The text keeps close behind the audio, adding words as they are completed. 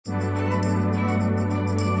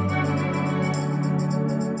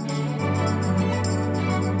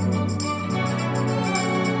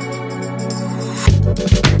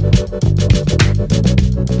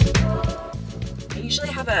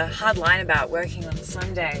a hard line about working on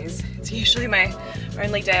Sundays. It's usually my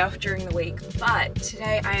only day off during the week, but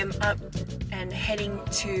today I am up and heading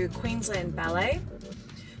to Queensland Ballet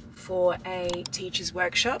for a teacher's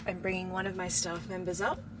workshop. I'm bringing one of my staff members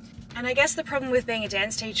up. And I guess the problem with being a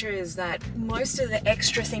dance teacher is that most of the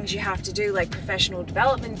extra things you have to do, like professional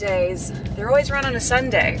development days, they're always run on a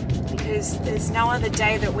Sunday because there's no other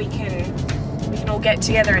day that we can all get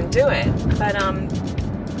together and do it. But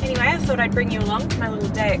anyway, I thought I'd bring you along to my little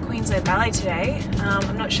day at Queensland Ballet today.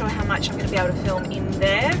 I'm not sure how much I'm going to be able to film in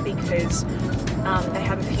there because they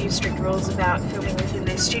have a few strict rules about filming within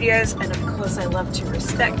their studios, and of course I love to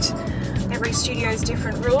respect every studio's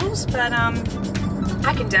different rules, but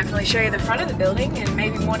I can definitely show you the front of the building and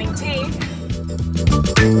maybe morning tea.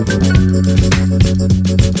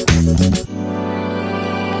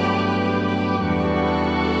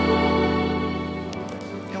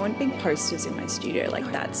 I want big posters in my studio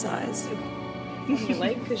like that size. You're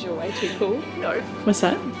late because you're way too cool? No. What's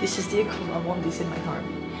that? This is the equivalent. I want this in my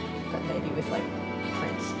home, but maybe with like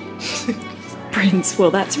prints. Prince,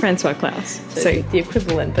 well that's Francois Klaus. So the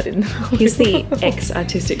equivalent, but in he's the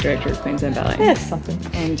ex-artistic director of Queensland Ballet. Yes, something.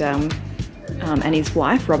 And his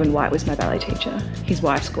wife, Robin White, was my ballet teacher. His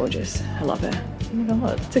wife's gorgeous. I love her. Oh my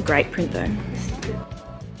god. It's a great print though.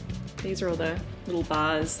 These are all the little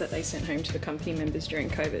bars that they sent home to the company members during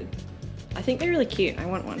COVID. I think they're really cute. I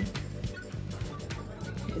want one.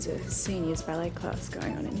 There's a seniors ballet class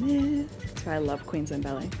going on in there. That's why I love Queensland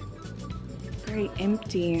Ballet. Very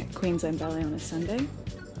empty Queensland Ballet on a Sunday.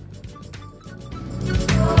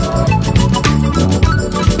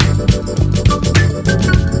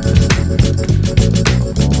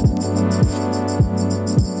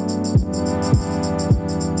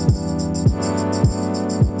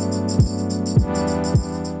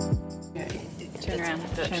 Turn around,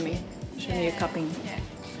 show me your cupping.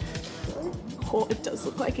 Oh, it does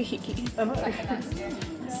look like a hickey. I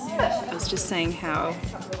was just saying how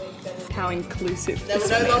inclusive this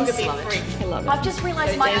They'll no longer be free. free. I love it. I've just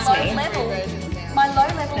realised my low level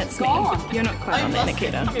That's is gone. me. You're not quite on there,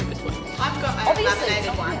 Nikita. I've got a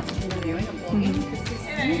laminated one.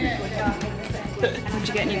 What'd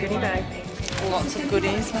you get in your goodie bag? Lots of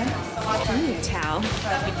goodies, mate. Towel.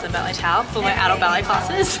 Queensland Ballet towel for my adult ballet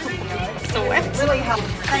classes. So wet. Really helpful.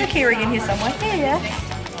 There's a keyring in here somewhere. Yeah.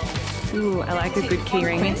 Ooh, I like a good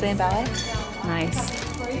keyring. Queensland Ballet. Nice.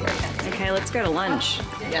 Okay, let's go to lunch.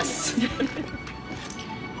 Yes.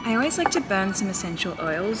 I always like to burn some essential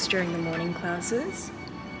oils during the morning classes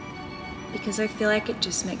because I feel like it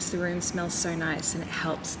just makes the room smell so nice and it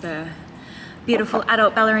helps the beautiful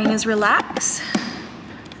adult ballerinas relax.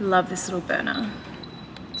 I love this little burner.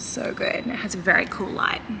 So good. And it has a very cool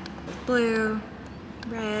light. Blue,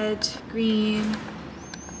 red, green.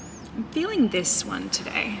 I'm feeling this one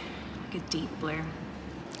today, like a deep blue.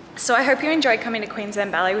 So I hope you enjoyed coming to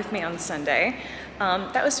Queensland Ballet with me on Sunday.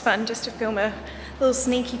 That was fun just to film a little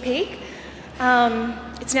sneaky peek.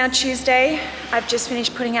 It's now Tuesday. I've just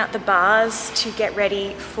finished putting out the bars to get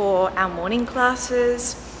ready for our morning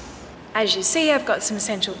classes. As you see, I've got some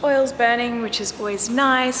essential oils burning, which is always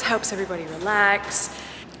nice, helps everybody relax.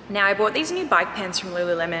 Now I bought these new bike pants from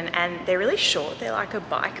Lululemon and they're really short. They're like a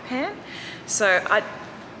bike pant. So I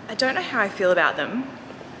don't know how I feel about them.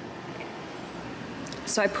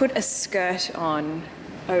 So I put a skirt on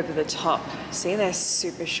over the top. See, they're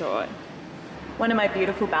super short. One of my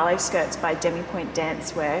beautiful ballet skirts by Demipointe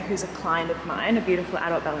Dancewear, who's a client of mine, a beautiful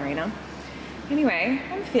adult ballerina. Anyway,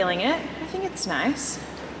 I'm feeling it. I think it's nice.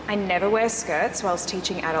 I never wear skirts whilst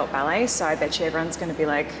teaching adult ballet, so I bet you everyone's gonna be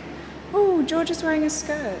like, oh, George is wearing a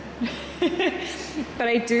skirt. But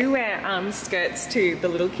I do wear skirts to the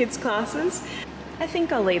little kids' classes. I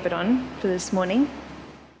think I'll leave it on for this morning.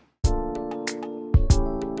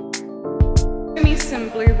 Give me some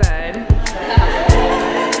Bluebird.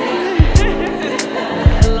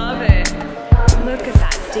 I love it. Look at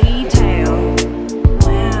that detail.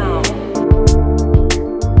 Wow.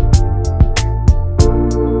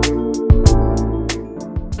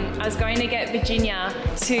 I was going to get Virginia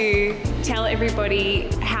to tell everybody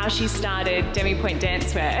how she started Demipointe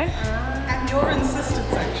Dancewear. At your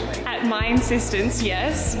insistence, actually. At my insistence,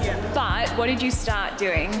 yes. Yeah. But what did you start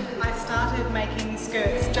doing? I started making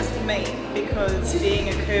skirts just for me because being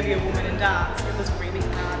a curvier woman in dance, it was really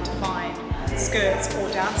hard to find skirts or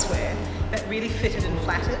dancewear that really fitted and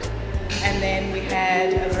flattered. And then we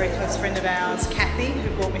had a very close friend of ours, Kathy, who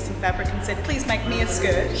brought me some fabric and said, please make me a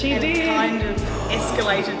skirt. She and did. It kind of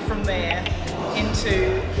escalated from there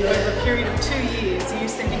into, over a period of 2 years, you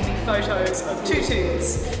sending me photos of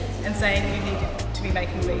tutus and saying you need to be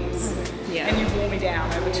making these. Yeah. And you wore me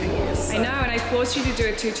down over 2 years. I know, and I forced you to do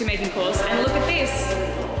a tutu making course, and look at this.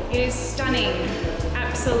 It is stunning,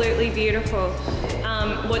 absolutely beautiful.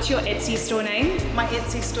 What's your Etsy store name? My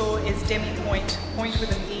Etsy store is Demipointe, point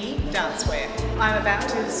with an E, Dancewear. I'm about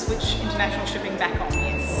to switch international shipping back on,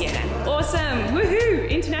 yes. Yeah, awesome, woohoo!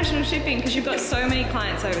 International shipping, because you've got so many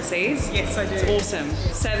clients overseas. Yes, I do. It's awesome.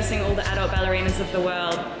 Servicing all the adult ballerinas of the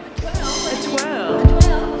world. A twirl,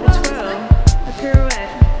 a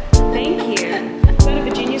pirouette. Thank you. Is that a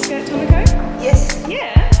Virginia skirt, Tomiko? Yes.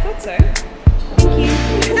 Yeah, I thought so. Thank you.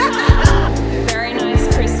 Very nice,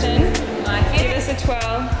 Kristen. Give us a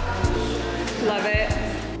twirl. Love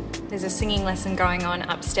it. There's a singing lesson going on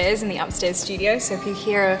upstairs in the upstairs studio, so if you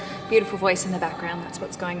hear a beautiful voice in the background, that's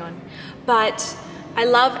what's going on. But I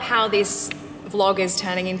love how this vlog is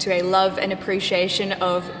turning into a love and appreciation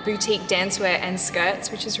of boutique dancewear and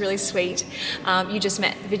skirts, which is really sweet. You just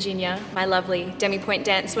met Virginia, my lovely Demipointe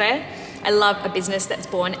Dancewear. I love a business that's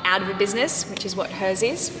born out of a business, which is what hers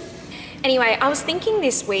is. Anyway, I was thinking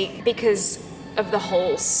this week, because of the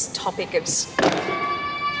whole topic of...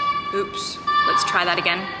 Oops, let's try that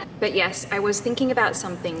again. But yes, I was thinking about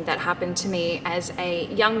something that happened to me as a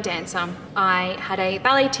young dancer. I had a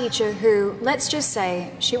ballet teacher who, let's just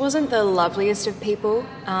say, she wasn't the loveliest of people.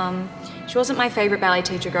 She wasn't my favorite ballet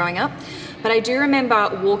teacher growing up, but I do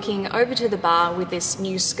remember walking over to the bar with this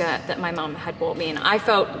new skirt that my mum had bought me, and I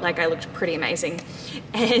felt like I looked pretty amazing.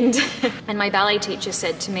 And my ballet teacher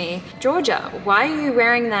said to me, "Georgia, why are you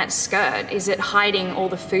wearing that skirt? Is it hiding all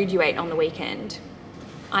the food you ate on the weekend?"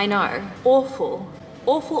 I know, awful.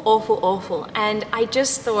 Awful, awful, awful. And I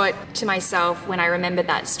just thought to myself when I remembered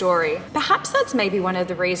that story, perhaps that's maybe one of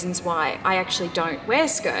the reasons why I actually don't wear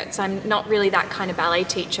skirts. I'm not really that kind of ballet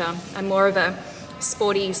teacher. I'm more of a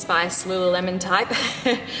sporty Spice Lululemon type.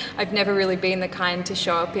 I've never really been the kind to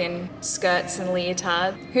show up in skirts and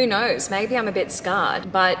leotard. Who knows, maybe I'm a bit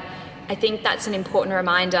scarred, but I think that's an important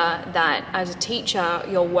reminder that as a teacher,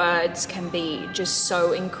 your words can be just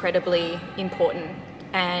so incredibly important.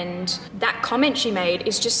 And that comment she made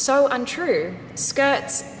is just so untrue.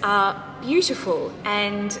 Skirts are beautiful,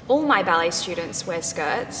 and all my ballet students wear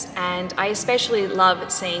skirts, and I especially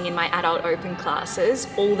love seeing in my adult open classes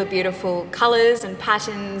all the beautiful colours and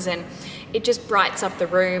patterns, and it just brights up the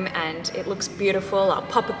room and it looks beautiful. I'll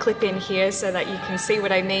pop a clip in here so that you can see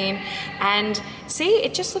what I mean, and see,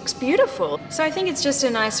 it just looks beautiful. So I think it's just a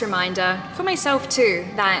nice reminder for myself too,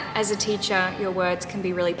 that as a teacher your words can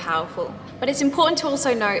be really powerful. But it's important to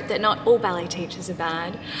also note that not all ballet teachers are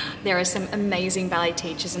bad. There are some amazing ballet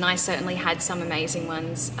teachers, and I certainly had some amazing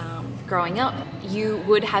ones growing up. You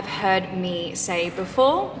would have heard me say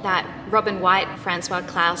before that Robin White, Francois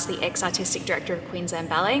Claus, the ex-artistic director of Queensland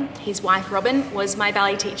Ballet, his wife Robin was my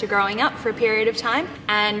ballet teacher growing up for a period of time,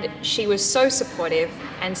 and she was so supportive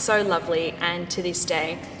and so lovely, and to this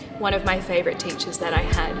day, one of my favourite teachers that I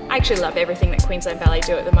had. I actually love everything that Queensland Ballet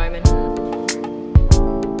do at the moment.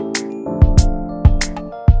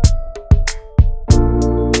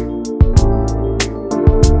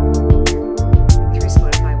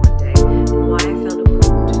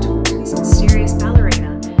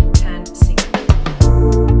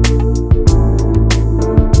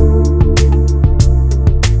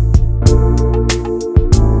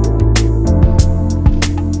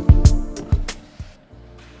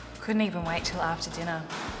 Couldn't even wait till after dinner.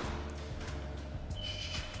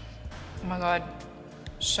 Oh my god,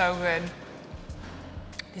 so good.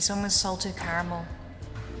 This one was salted caramel.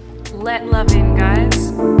 Let love in,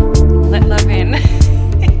 guys. Let love in.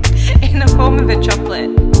 In the form of a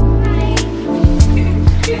chocolate.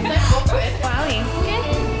 Wowie.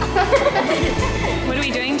 What are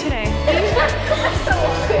we doing today? So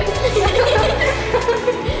awkward.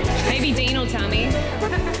 Maybe Dean will tell me.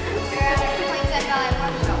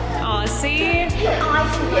 Oh, see?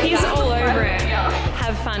 He's all over it.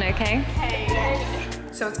 Have fun, okay?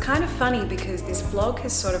 So it's kind of funny because this vlog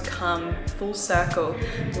has sort of come full circle.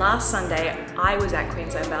 Last Sunday, I was at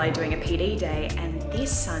Queensland Ballet doing a PD day, and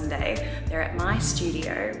this Sunday, they're at my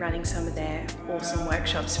studio running some of their awesome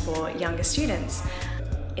workshops for younger students.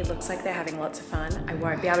 It looks like they're having lots of fun. I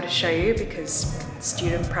won't be able to show you because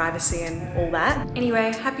student privacy and all that.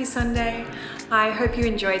 Anyway, happy Sunday. I hope you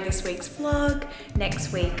enjoyed this week's vlog.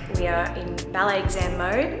 Next week we are in ballet exam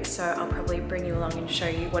mode, so I'll probably bring you along and show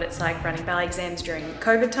you what it's like running ballet exams during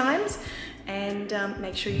COVID times. And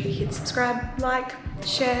make sure you hit subscribe, like,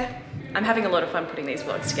 share. I'm having a lot of fun putting these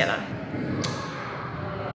vlogs together.